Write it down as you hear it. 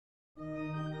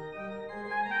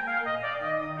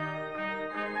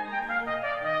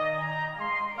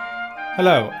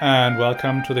Hello and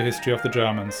welcome to the History of the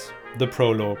Germans, the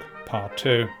Prologue, Part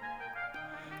 2.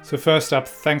 So first up,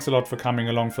 thanks a lot for coming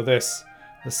along for this,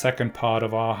 the second part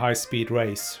of our high-speed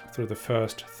race through the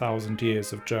first 1,000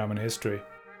 years of German history.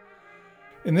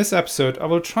 In this episode, I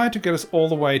will try to get us all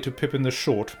the way to Pippin the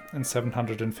Short in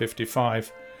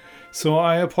 755, so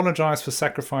I apologize for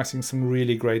sacrificing some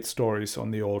really great stories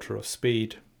on the altar of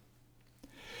speed.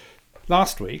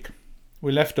 Last week,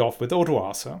 we left off with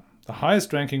Odoacer, the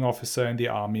highest-ranking officer in the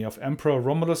army of Emperor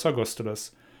Romulus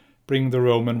Augustulus, bringing the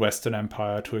Roman Western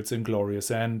Empire to its inglorious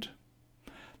end.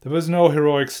 There was no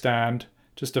heroic stand,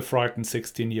 just a frightened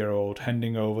 16-year-old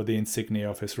handing over the insignia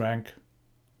of his rank.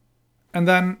 And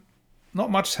then,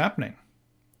 not much happening.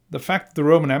 The fact that the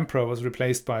Roman emperor was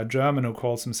replaced by a German who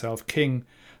calls himself king,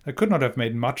 that could not have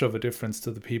made much of a difference to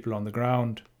the people on the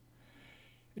ground.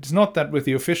 It is not that with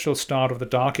the official start of the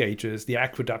Dark Ages, the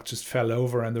aqueduct just fell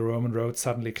over and the Roman road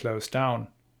suddenly closed down.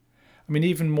 I mean,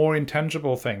 even more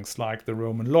intangible things like the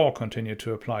Roman law continued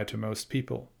to apply to most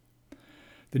people.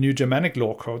 The new Germanic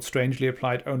law code strangely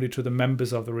applied only to the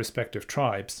members of the respective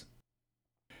tribes.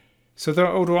 So though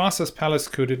Odoacer's palace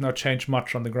coup did not change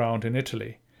much on the ground in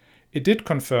Italy, it did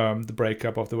confirm the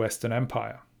breakup of the Western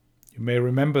Empire. You may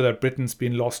remember that Britain's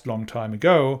been lost long time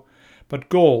ago, but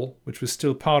Gaul, which was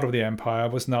still part of the empire,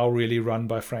 was now really run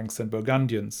by Franks and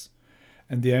Burgundians,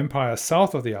 and the empire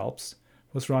south of the Alps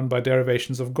was run by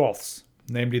derivations of Goths,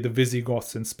 namely the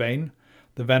Visigoths in Spain,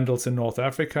 the Vandals in North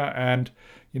Africa, and,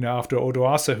 after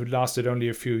Odoacer, who lasted only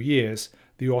a few years,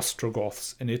 the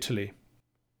Ostrogoths in Italy.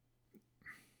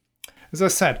 As I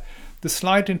said, the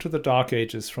slide into the Dark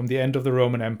Ages from the end of the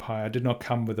Roman Empire did not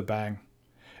come with a bang.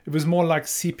 It was more like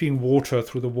seeping water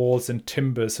through the walls and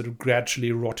timbers that were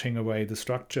gradually rotting away the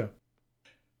structure.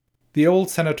 The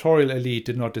old senatorial elite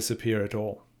did not disappear at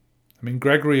all.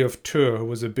 Gregory of Tours, who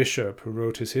was a bishop who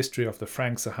wrote his history of the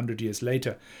Franks 100 years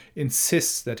later,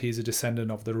 insists that he is a descendant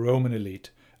of the Roman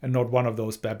elite and not one of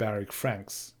those barbaric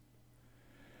Franks.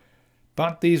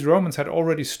 But these Romans had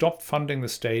already stopped funding the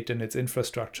state and its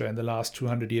infrastructure in the last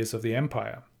 200 years of the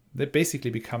empire. They'd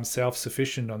basically become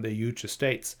self-sufficient on their huge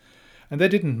estates, and they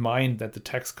didn't mind that the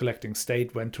tax-collecting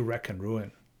state went to wreck and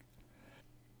ruin.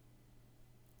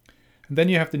 And then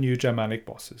you have the new Germanic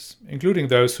bosses, including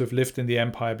those who have lived in the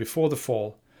empire before the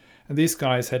fall, and these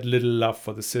guys had little love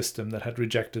for the system that had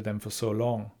rejected them for so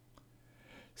long.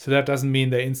 So that doesn't mean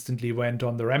they instantly went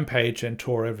on the rampage and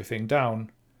tore everything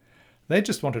down. They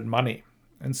just wanted money,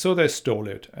 and so they stole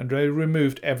it, and they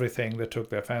removed everything that took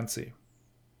their fancy.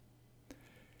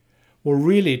 What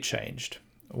really changed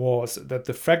was that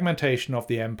the fragmentation of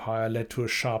the empire led to a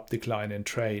sharp decline in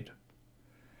trade.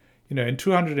 In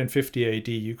 250 AD,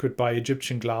 you could buy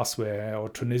Egyptian glassware or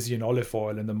Tunisian olive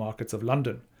oil in the markets of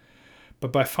London.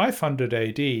 But by 500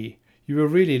 AD, you were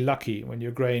really lucky when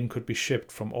your grain could be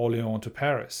shipped from Orléans to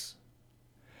Paris.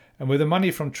 And with the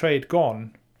money from trade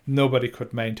gone, nobody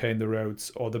could maintain the roads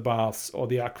or the baths or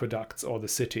the aqueducts or the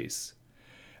cities.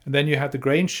 And then you had the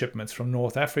grain shipments from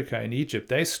North Africa and Egypt,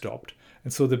 they stopped,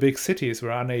 and so the big cities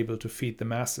were unable to feed the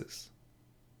masses.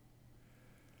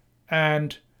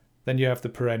 And then you have the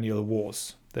perennial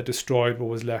wars that destroyed what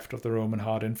was left of the Roman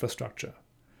hard infrastructure.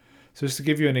 So just to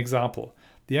give you an example,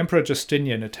 the Emperor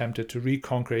Justinian attempted to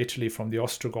reconquer Italy from the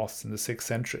Ostrogoths in the 6th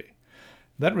century.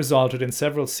 That resulted in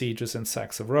several sieges and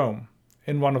sacks of Rome.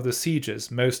 In one of the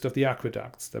sieges, most of the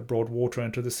aqueducts that brought water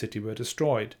into the city were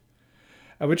destroyed,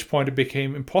 at which point it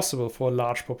became impossible for a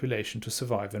large population to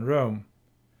survive in Rome.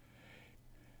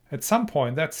 At some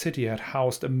point, that city had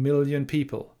housed 1 million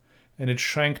people, and it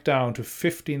shrank down to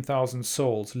 15,000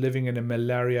 souls living in a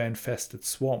malaria-infested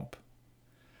swamp.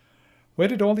 Where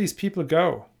did all these people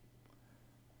go?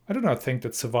 I do not think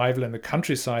that survival in the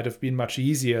countryside have been much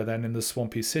easier than in the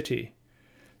swampy city.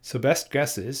 So best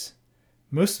guess is,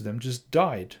 most of them just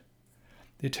died.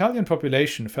 The Italian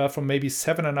population fell from maybe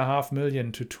 7.5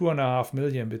 million to 2.5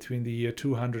 million between the year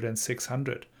 200 and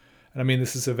 600. And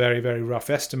this is a very, very rough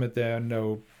estimate. There are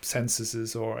no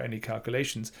censuses or any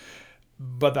calculations.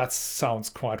 But that sounds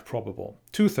quite probable.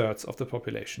 2/3 of the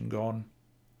population gone.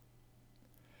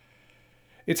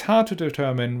 It's hard to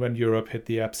determine when Europe hit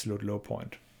the absolute low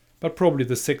point. But probably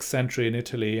the 6th century in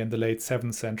Italy and the late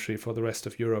 7th century for the rest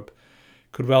of Europe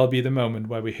could well be the moment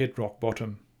where we hit rock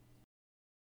bottom.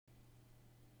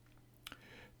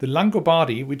 The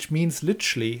Langobardi, which means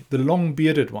literally the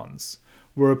long-bearded ones,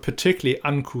 were a particularly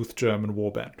uncouth German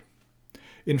warband.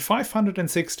 In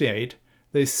 568,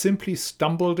 they simply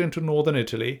stumbled into northern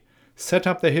Italy, set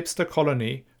up their hipster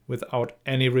colony without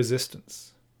any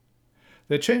resistance.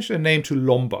 They changed their name to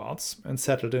Lombards and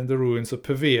settled in the ruins of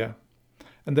Pavia.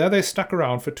 And there they stuck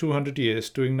around for 200 years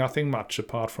doing nothing much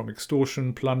apart from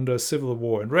extortion, plunder, civil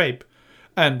war and rape,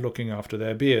 and looking after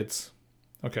their beards.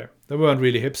 Okay, they weren't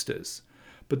really hipsters,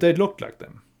 but they looked like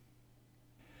them.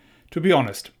 To be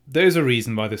honest, there is a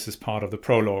reason why this is part of the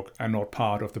prologue and not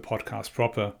part of the podcast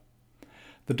proper.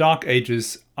 The Dark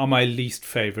Ages are my least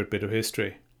favourite bit of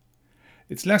history.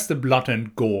 It's less the blood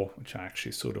and gore, which I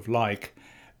actually sort of like,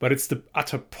 but it's the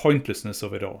utter pointlessness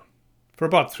of it all. For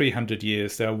about 300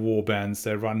 years there are war bands,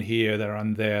 they run here, they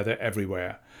run there, they're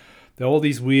everywhere. There are all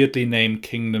these weirdly named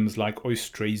kingdoms like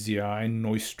Austrasia and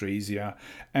Neustrasia,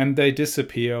 and they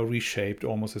disappear or reshaped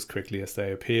almost as quickly as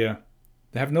they appear.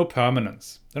 They have no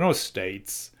permanence, they're no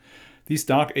states. These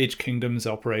Dark Age kingdoms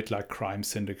operate like crime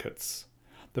syndicates.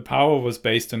 The power was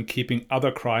based on keeping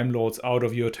other crime lords out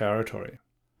of your territory.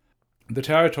 The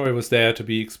territory was there to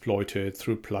be exploited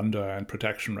through plunder and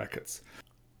protection rackets.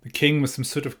 The king was some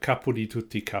sort of capo di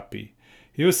tutti capi.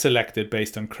 He was selected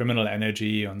based on criminal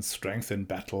energy, on strength in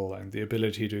battle, and the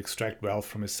ability to extract wealth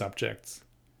from his subjects.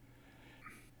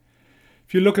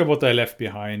 If you look at what they left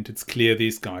behind, it's clear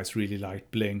these guys really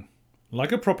liked bling.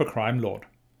 Like a proper crime lord.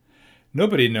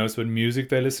 Nobody knows what music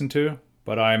they listen to,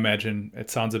 but I imagine it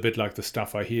sounds a bit like the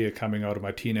stuff I hear coming out of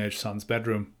my teenage son's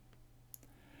bedroom.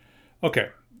 Okay,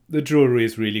 the jewelry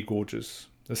is really gorgeous.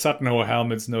 The Sutton Hoo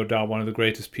helmet's no doubt one of the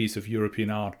greatest pieces of European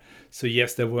art, so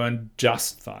yes, they weren't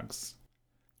just thugs.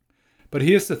 But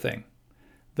here's the thing.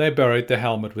 They buried the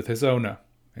helmet with his owner,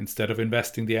 instead of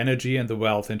investing the energy and the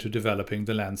wealth into developing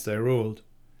the lands they ruled.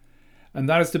 And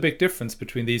that is the big difference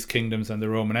between these kingdoms and the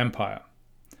Roman Empire.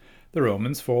 The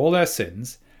Romans, for all their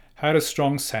sins, had a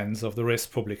strong sense of the res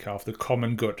publica, of the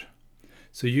common good.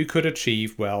 So you could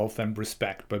achieve wealth and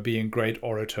respect by being a great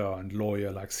orator and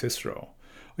lawyer like Cicero.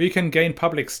 Or you can gain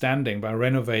public standing by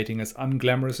renovating as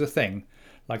unglamorous a thing,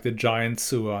 like the giant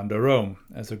sewer under Rome,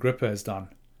 as Agrippa has done.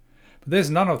 But there's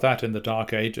none of that in the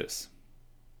Dark Ages.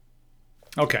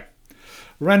 Okay,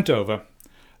 rant over.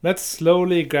 Let's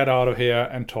slowly get out of here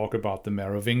and talk about the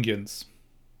Merovingians.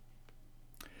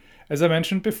 As I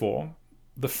mentioned before,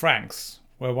 the Franks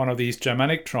were one of these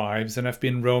Germanic tribes and have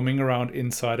been roaming around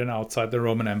inside and outside the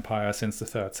Roman Empire since the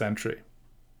 3rd century.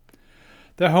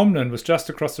 Their homeland was just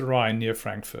across the Rhine near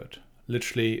Frankfurt,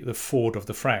 literally the fort of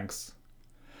the Franks.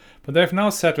 But they have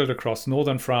now settled across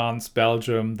northern France,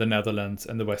 Belgium, the Netherlands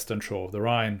and the western shore of the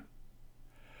Rhine.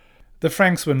 The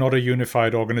Franks were not a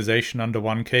unified organization under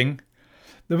one king.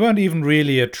 They weren't even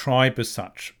really a tribe as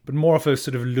such, but more of a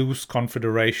sort of loose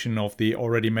confederation of the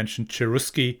already mentioned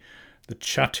Cherusci, the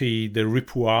Chatti, the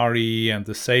Ripuari and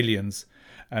the Salians,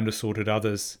 and assorted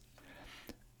others.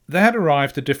 They had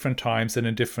arrived at different times and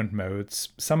in different modes,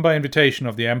 some by invitation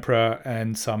of the emperor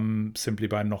and some simply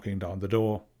by knocking down the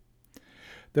door.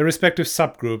 Their respective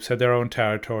subgroups had their own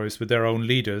territories with their own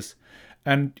leaders,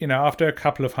 and, after a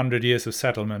couple of 100 years of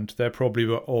settlement, they probably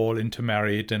were all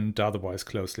intermarried and otherwise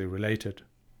closely related.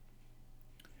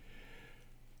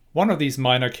 One of these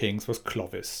minor kings was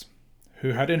Clovis,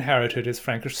 who had inherited his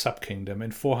Frankish subkingdom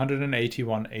in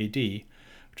 481 AD,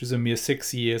 which is a mere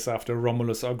 6 years after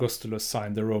Romulus Augustulus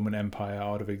signed the Roman Empire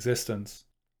out of existence.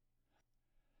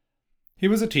 He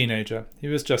was a teenager, he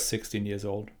was just 16 years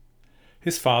old.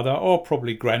 His father, or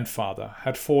probably grandfather,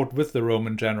 had fought with the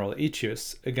Roman general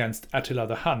Aetius against Attila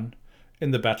the Hun in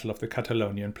the Battle of the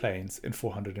Catalonian Plains in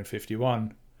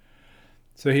 451.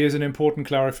 So here's an important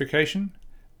clarification.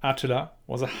 Attila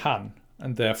was a Hun,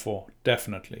 and therefore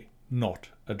definitely not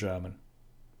a German.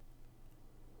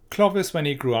 Clovis, when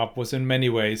he grew up, was in many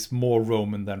ways more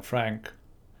Roman than Frank.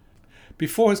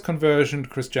 Before his conversion to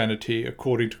Christianity,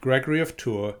 according to Gregory of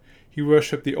Tours, he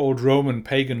worshipped the old Roman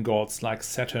pagan gods like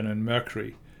Saturn and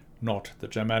Mercury, not the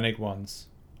Germanic ones.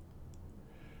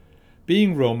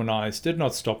 Being Romanized did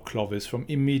not stop Clovis from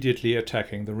immediately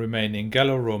attacking the remaining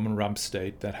Gallo-Roman rump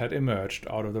state that had emerged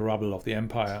out of the rubble of the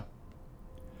empire.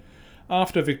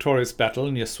 After a victorious battle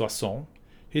near Soissons,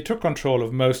 he took control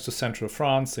of most of central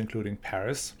France, including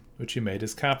Paris, which he made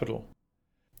his capital.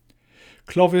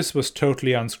 Clovis was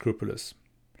totally unscrupulous.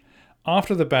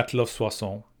 After the Battle of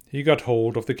Soissons, he got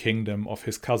hold of the kingdom of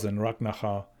his cousin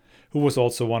Ragnachar, who was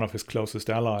also one of his closest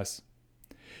allies.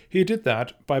 He did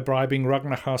that by bribing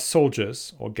Ragnachar's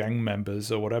soldiers, or gang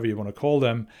members, or whatever you want to call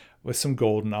them, with some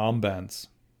golden armbands.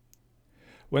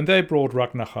 When they brought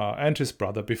Ragnachar and his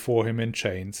brother before him in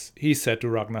chains, he said to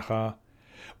Ragnachar,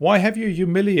 "Why have you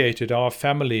humiliated our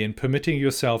family in permitting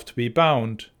yourself to be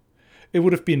bound? It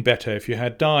would have been better if you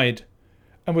had died."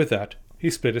 And with that, he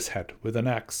split his head with an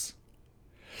axe.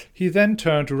 He then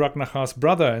turned to Ragnachar's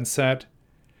brother and said,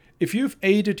 "If you've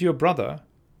aided your brother,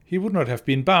 he would not have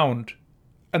been bound."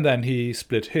 And then he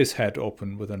split his head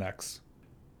open with an axe.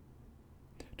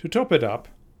 To top it up,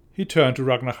 he turned to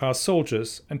Ragnar's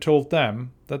soldiers and told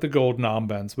them that the golden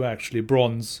armbands were actually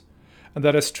bronze, and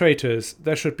that as traitors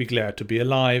they should be glad to be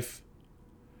alive.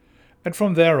 And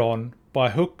from there on, by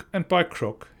hook and by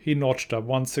crook, he notched up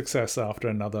one success after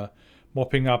another,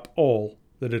 mopping up all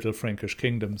the little Frankish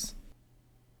kingdoms.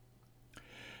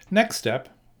 Next step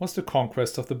was the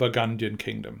conquest of the Burgundian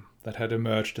kingdom that had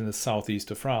emerged in the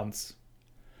southeast of France.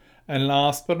 And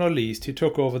last but not least, he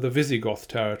took over the Visigoth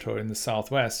territory in the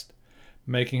southwest,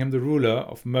 making him the ruler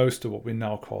of most of what we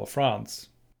now call France.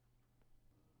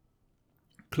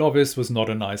 Clovis was not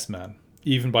a nice man,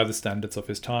 even by the standards of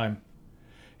his time.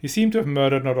 He seemed to have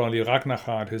murdered not only Ragnar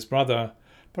and his brother,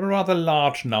 but a rather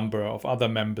large number of other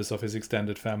members of his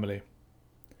extended family.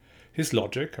 His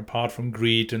logic, apart from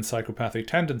greed and psychopathic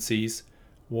tendencies,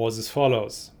 was as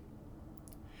follows.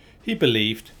 He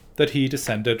believed that he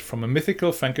descended from a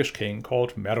mythical Frankish king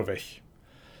called Merowech,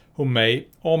 who may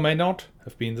or may not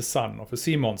have been the son of a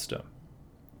sea monster.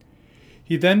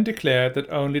 He then declared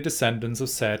that only descendants of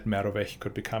said Merowech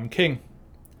could become king,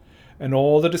 and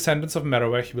all the descendants of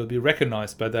Merowech will be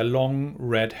recognized by their long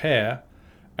red hair,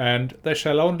 and they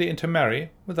shall only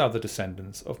intermarry with other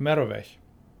descendants of Merowech.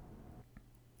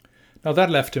 Now that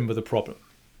left him with a problem.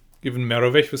 Given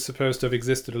Merowech was supposed to have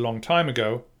existed a long time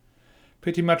ago,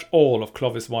 pretty much all of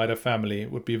Clovis' wider family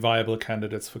would be viable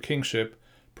candidates for kingship,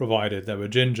 provided they were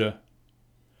ginger.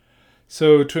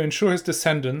 So to ensure his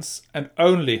descendants, and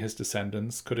only his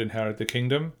descendants, could inherit the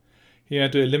kingdom, he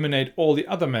had to eliminate all the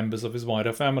other members of his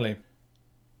wider family.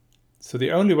 So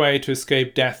the only way to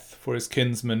escape death for his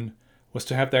kinsmen was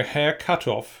to have their hair cut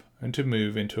off and to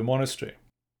move into a monastery.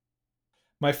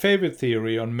 My favorite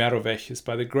theory on Merowech is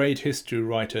by the great history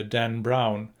writer Dan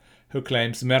Brown, who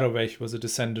claims Merowech was a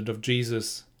descendant of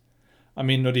Jesus. I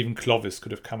mean, not even Clovis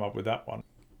could have come up with that one.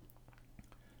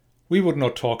 We would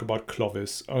not talk about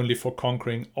Clovis only for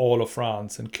conquering all of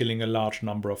France and killing a large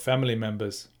number of family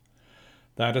members.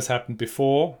 That has happened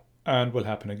before and will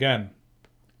happen again.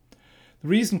 The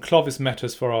reason Clovis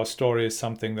matters for our story is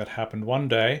something that happened one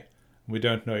day, we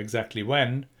don't know exactly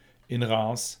when, in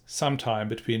Reims sometime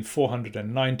between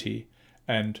 490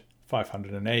 and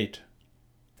 508.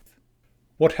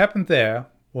 What happened there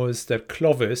was that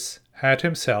Clovis had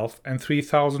himself and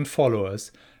 3,000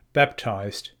 followers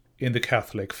baptized in the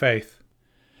Catholic faith.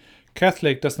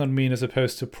 Catholic does not mean as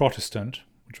opposed to Protestant,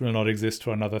 which will not exist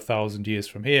for another 1,000 years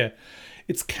from here.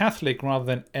 It's Catholic rather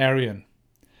than Arian.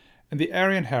 And the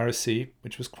Arian heresy,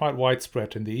 which was quite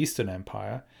widespread in the Eastern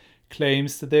Empire,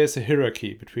 claims that there is a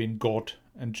hierarchy between God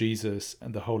and Jesus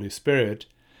and the Holy Spirit,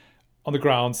 on the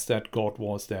grounds that God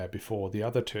was there before the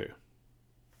other two.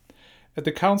 At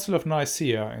the Council of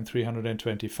Nicaea in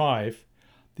 325,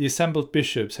 the assembled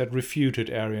bishops had refuted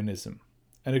Arianism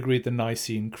and agreed the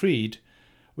Nicene Creed,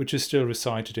 which is still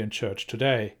recited in church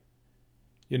today.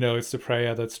 You know, it's the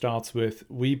prayer that starts with,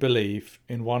 "We believe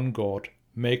in one God,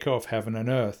 maker of heaven and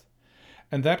earth."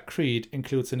 And that creed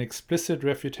includes an explicit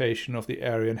refutation of the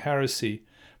Arian heresy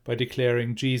by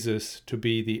declaring Jesus to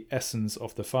be the essence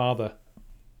of the Father.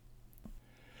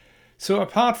 So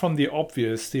apart from the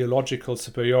obvious theological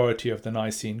superiority of the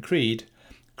Nicene Creed,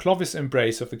 Clovis'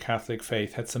 embrace of the Catholic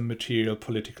faith had some material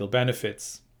political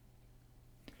benefits.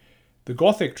 The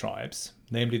Gothic tribes,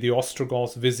 namely the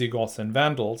Ostrogoths, Visigoths and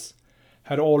Vandals,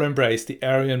 had all embraced the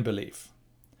Arian belief,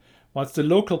 whilst the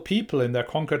local people in their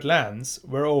conquered lands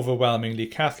were overwhelmingly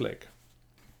Catholic.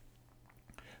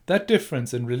 That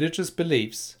difference in religious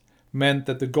beliefs meant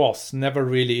that the Goths never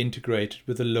really integrated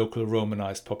with the local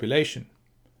Romanized population.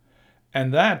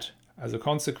 And that, as a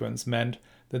consequence, meant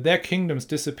that their kingdoms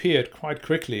disappeared quite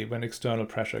quickly when external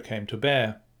pressure came to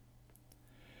bear.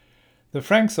 The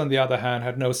Franks, on the other hand,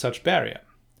 had no such barrier.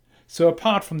 So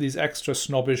apart from these extra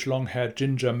snobbish long-haired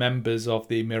ginger members of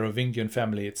the Merovingian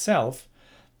family itself,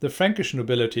 the Frankish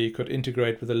nobility could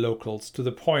integrate with the locals to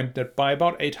the point that by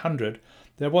about 800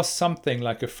 there was something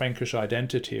like a Frankish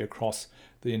identity across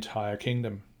the entire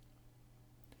kingdom.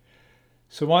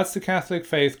 So whilst the Catholic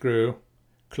faith grew,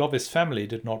 Clovis' family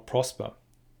did not prosper.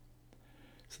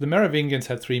 So the Merovingians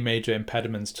had three major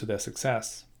impediments to their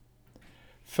success.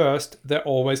 First, they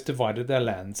always divided their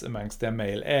lands amongst their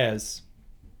male heirs.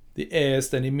 The heirs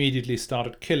then immediately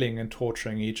started killing and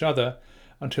torturing each other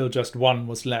until just one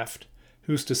was left,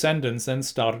 whose descendants then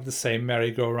started the same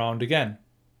merry-go-round again.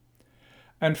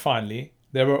 And finally,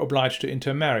 they were obliged to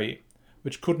intermarry,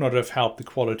 which could not have helped the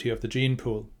quality of the gene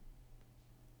pool.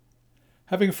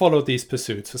 Having followed these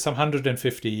pursuits for some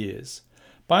 150 years,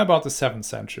 by about the 7th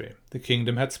century, the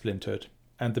kingdom had splintered,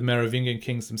 and the Merovingian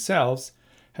kings themselves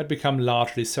had become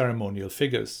largely ceremonial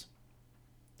figures.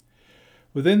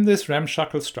 Within this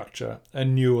ramshackle structure, a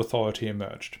new authority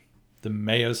emerged, the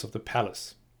mayors of the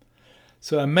palace,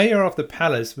 So a mayor of the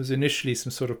palace was initially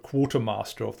some sort of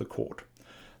quartermaster of the court.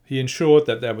 He ensured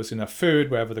that there was enough food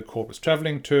wherever the court was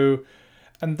traveling to,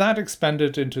 and that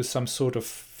expanded into some sort of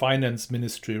finance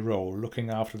ministry role, looking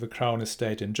after the crown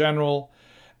estate in general,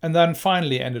 and then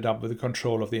finally ended up with the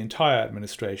control of the entire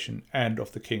administration and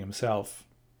of the king himself.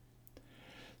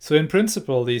 So in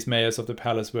principle, these mayors of the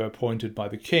palace were appointed by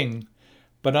the king,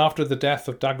 but after the death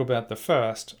of Dagobert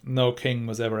I, no king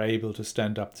was ever able to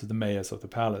stand up to the mayors of the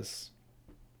palace.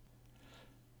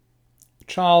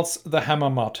 Charles the Hammer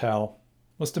Martel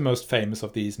was the most famous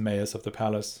of these mayors of the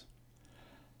palace.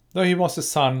 Though he was the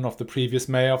son of the previous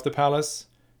mayor of the palace,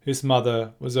 his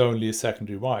mother was only a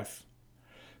secondary wife.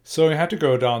 So he had to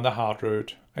go down the hard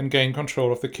road and gain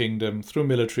control of the kingdom through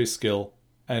military skill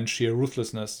and sheer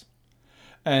ruthlessness,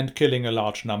 and killing a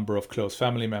large number of close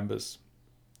family members.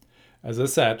 As I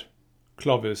said,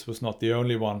 Clovis was not the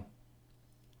only one.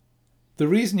 The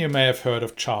reason you may have heard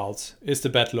of Charles is the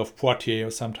Battle of Poitiers,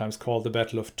 or sometimes called the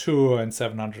Battle of Tours in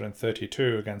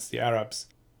 732 against the Arabs.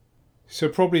 So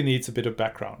it probably needs a bit of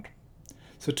background.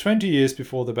 So 20 years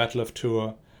before the Battle of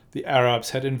Tours, the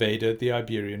Arabs had invaded the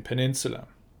Iberian Peninsula.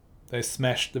 They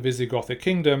smashed the Visigothic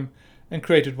kingdom and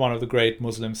created one of the great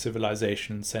Muslim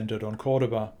civilizations centered on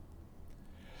Cordoba.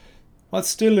 While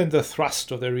still in the thrust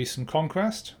of their recent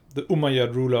conquest, the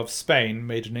Umayyad ruler of Spain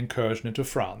made an incursion into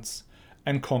France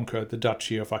and conquered the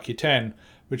Duchy of Aquitaine,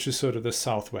 which is sort of the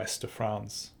southwest of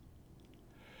France.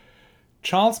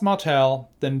 Charles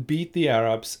Martel then beat the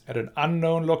Arabs at an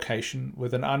unknown location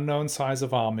with an unknown size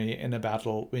of army in a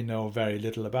battle we know very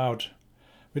little about.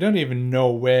 We don't even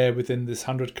know where within this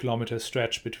 100-kilometer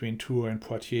stretch between Tours and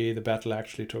Poitiers the battle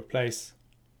actually took place.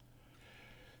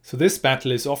 So this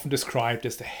battle is often described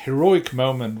as the heroic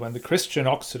moment when the Christian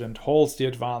Occident halts the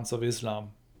advance of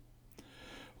Islam.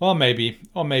 Or maybe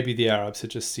the Arabs had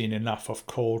just seen enough of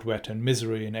cold, wet and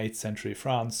misery in 8th century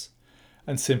France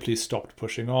and simply stopped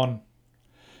pushing on.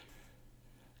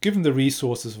 Given the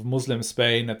resources of Muslim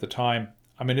Spain at the time,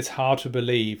 it's hard to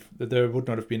believe that they would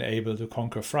not have been able to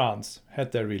conquer France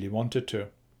had they really wanted to.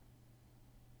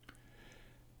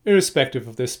 Irrespective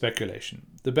of this speculation,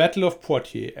 the Battle of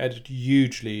Poitiers added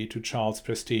hugely to Charles'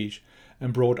 prestige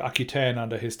and brought Aquitaine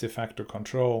under his de facto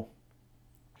control.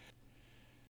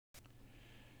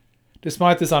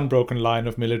 Despite this unbroken line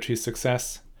of military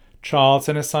success, Charles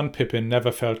and his son Pippin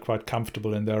never felt quite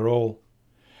comfortable in their role.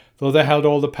 Though they held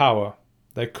all the power,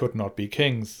 they could not be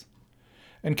kings.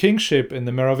 And kingship in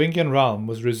the Merovingian realm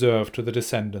was reserved to the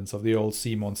descendants of the old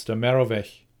sea monster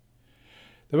Merovech.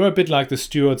 They were a bit like the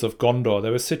stewards of Gondor.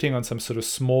 They were sitting on some sort of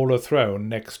smaller throne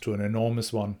next to an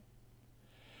enormous one.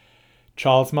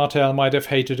 Charles Martel might have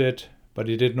hated it, but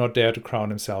he did not dare to crown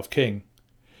himself king.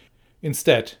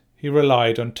 Instead, he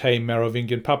relied on tame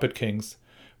Merovingian puppet kings,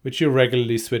 which he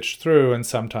regularly switched through and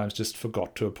sometimes just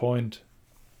forgot to appoint.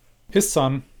 His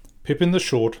son, Pippin the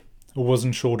Short, who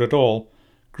wasn't short at all,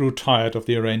 grew tired of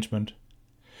the arrangement.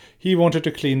 He wanted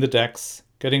to clean the decks,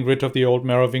 getting rid of the old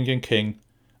Merovingian king,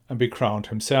 and be crowned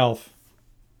himself.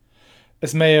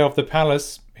 As mayor of the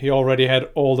palace, he already had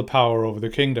all the power over the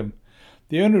kingdom.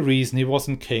 The only reason he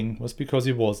wasn't king was because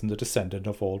he wasn't a descendant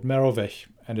of old Merovech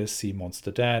and his sea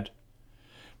monster dad.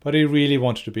 But he really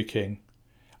wanted to be king.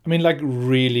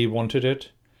 Really wanted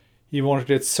it. He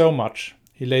wanted it so much,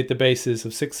 he laid the basis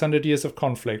of 600 years of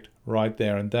conflict right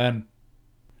there and then.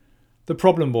 The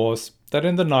problem was that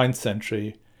in the 9th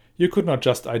century, you could not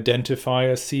just identify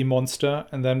a sea monster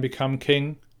and then become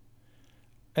king.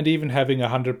 And even having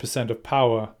 100% of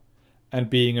power and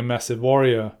being a massive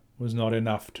warrior was not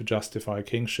enough to justify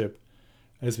kingship,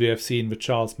 as we have seen with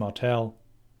Charles Martel.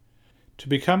 To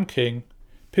become king,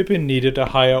 Pippin needed a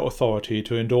higher authority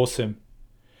to endorse him.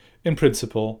 In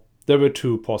principle, there were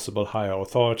two possible higher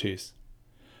authorities.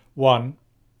 One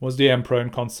was the emperor in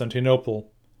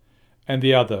Constantinople, and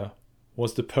the other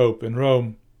was the Pope in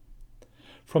Rome.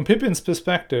 From Pippin's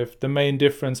perspective, the main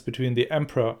difference between the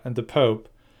emperor and the Pope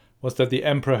was that the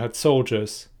emperor had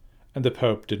soldiers and the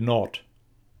Pope did not.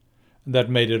 And that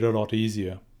made it a lot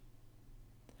easier.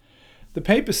 The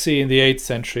papacy in the 8th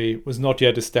century was not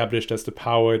yet established as the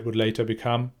power it would later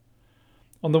become.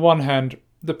 On the one hand,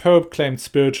 the Pope claimed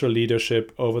spiritual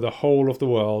leadership over the whole of the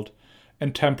world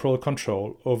and temporal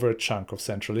control over a chunk of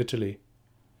central Italy.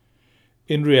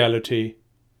 In reality,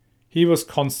 he was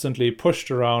constantly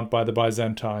pushed around by the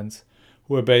Byzantines,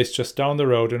 who were based just down the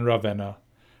road in Ravenna,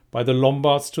 by the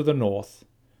Lombards to the north,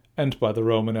 and by the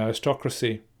Roman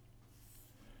aristocracy.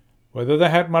 Whether they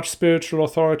had much spiritual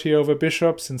authority over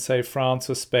bishops in, say, France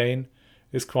or Spain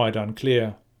is quite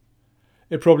unclear.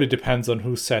 It probably depends on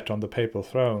who sat on the papal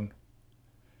throne.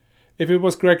 If it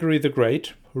was Gregory the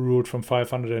Great, who ruled from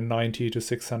 590 to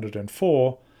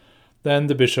 604, then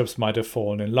the bishops might have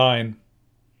fallen in line.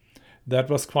 That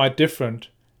was quite different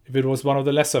if it was one of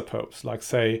the lesser popes, like,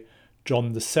 say,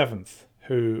 John VII,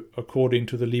 who, according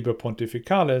to the Liber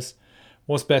Pontificalis,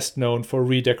 was best known for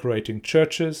redecorating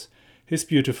churches, his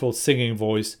beautiful singing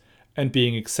voice, and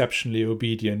being exceptionally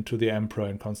obedient to the emperor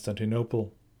in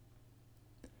Constantinople.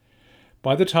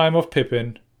 By the time of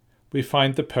Pippin, we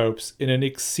find the popes in an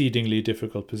exceedingly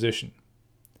difficult position.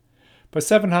 By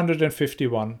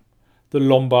 751, the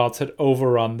Lombards had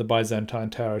overrun the Byzantine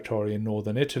territory in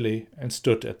northern Italy and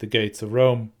stood at the gates of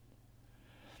Rome.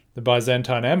 The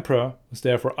Byzantine emperor was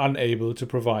therefore unable to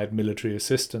provide military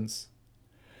assistance.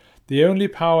 The only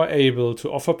power able to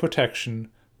offer protection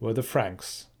were the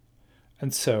Franks,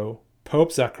 and so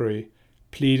Pope Zachary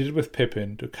pleaded with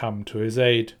Pippin to come to his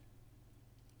aid.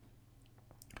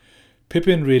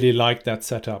 Pippin really liked that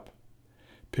setup.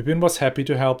 Pippin was happy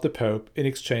to help the Pope in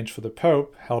exchange for the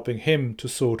Pope helping him to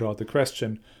sort out the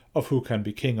question of who can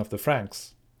be king of the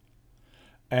Franks.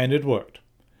 And it worked.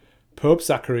 Pope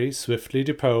Zachary swiftly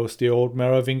deposed the old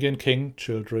Merovingian king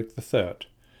Childeric III.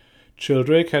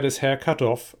 Childeric had his hair cut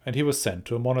off and he was sent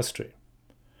to a monastery.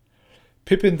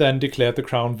 Pippin then declared the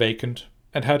crown vacant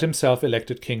and had himself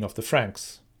elected king of the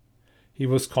Franks. He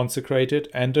was consecrated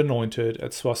and anointed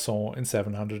at Soissons in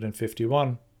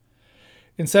 751.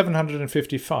 In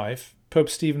 755, Pope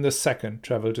Stephen II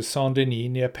travelled to Saint-Denis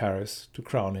near Paris to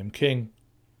crown him king.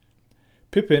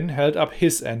 Pippin held up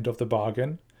his end of the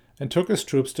bargain and took his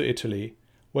troops to Italy,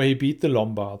 where he beat the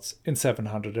Lombards in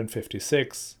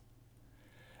 756.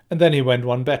 And then he went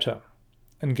one better,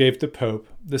 and gave the Pope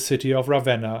the city of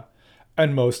Ravenna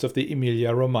and most of the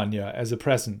Emilia-Romagna as a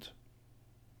present.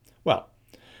 Well,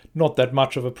 not that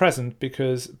much of a present,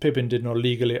 because Pippin did not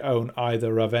legally own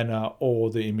either Ravenna or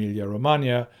the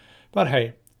Emilia-Romagna, but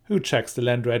hey, who checks the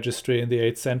land registry in the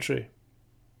 8th century?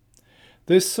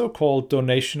 This so-called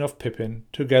donation of Pippin,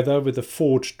 together with the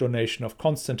forged donation of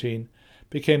Constantine,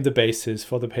 became the basis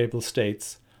for the Papal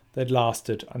States that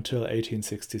lasted until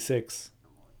 1866.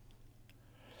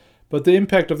 But the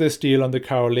impact of this deal on the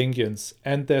Carolingians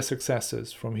and their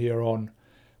successors from here on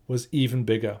was even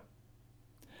bigger.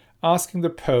 Asking the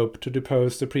Pope to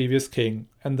depose the previous king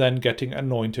and then getting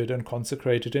anointed and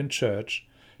consecrated in church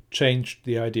changed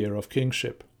the idea of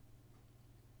kingship.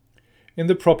 In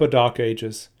the proper Dark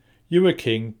Ages, you were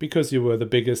king because you were the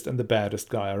biggest and the baddest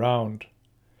guy around.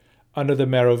 Under the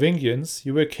Merovingians,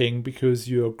 you were king because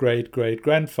your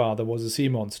great-great-grandfather was a sea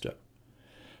monster.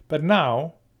 But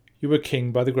now, you were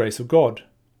king by the grace of God.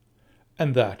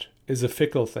 And that is a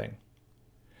fickle thing.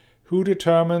 Who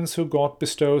determines who God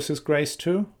bestows his grace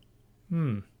to?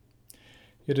 You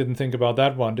didn't think about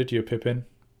that one, did you, Pippin?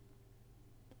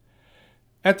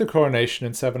 At the coronation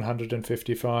in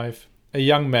 755, a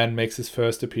young man makes his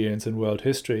first appearance in world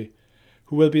history,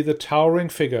 who will be the towering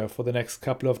figure for the next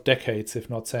couple of decades, if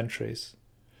not centuries.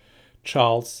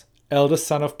 Charles, eldest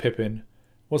son of Pippin,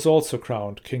 was also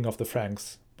crowned King of the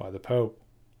Franks by the Pope.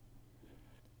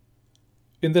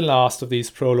 In the last of these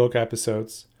prologue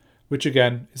episodes, which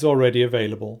again is already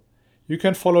available, you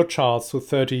can follow Charles through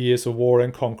 30 years of war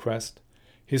and conquest,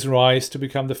 his rise to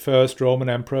become the first Roman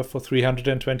emperor for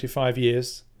 325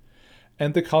 years,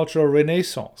 and the cultural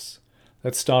renaissance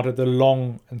that started the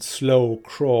long and slow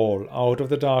crawl out of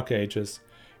the Dark Ages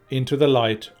into the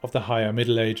light of the higher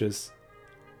Middle Ages.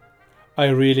 I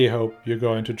really hope you're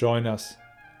going to join us.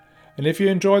 And if you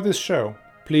enjoy this show,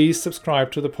 please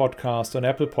subscribe to the podcast on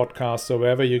Apple Podcasts or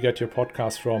wherever you get your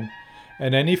podcasts from,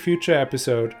 and any future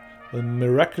episode will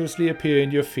miraculously appear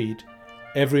in your feed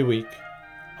every week.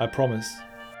 I promise.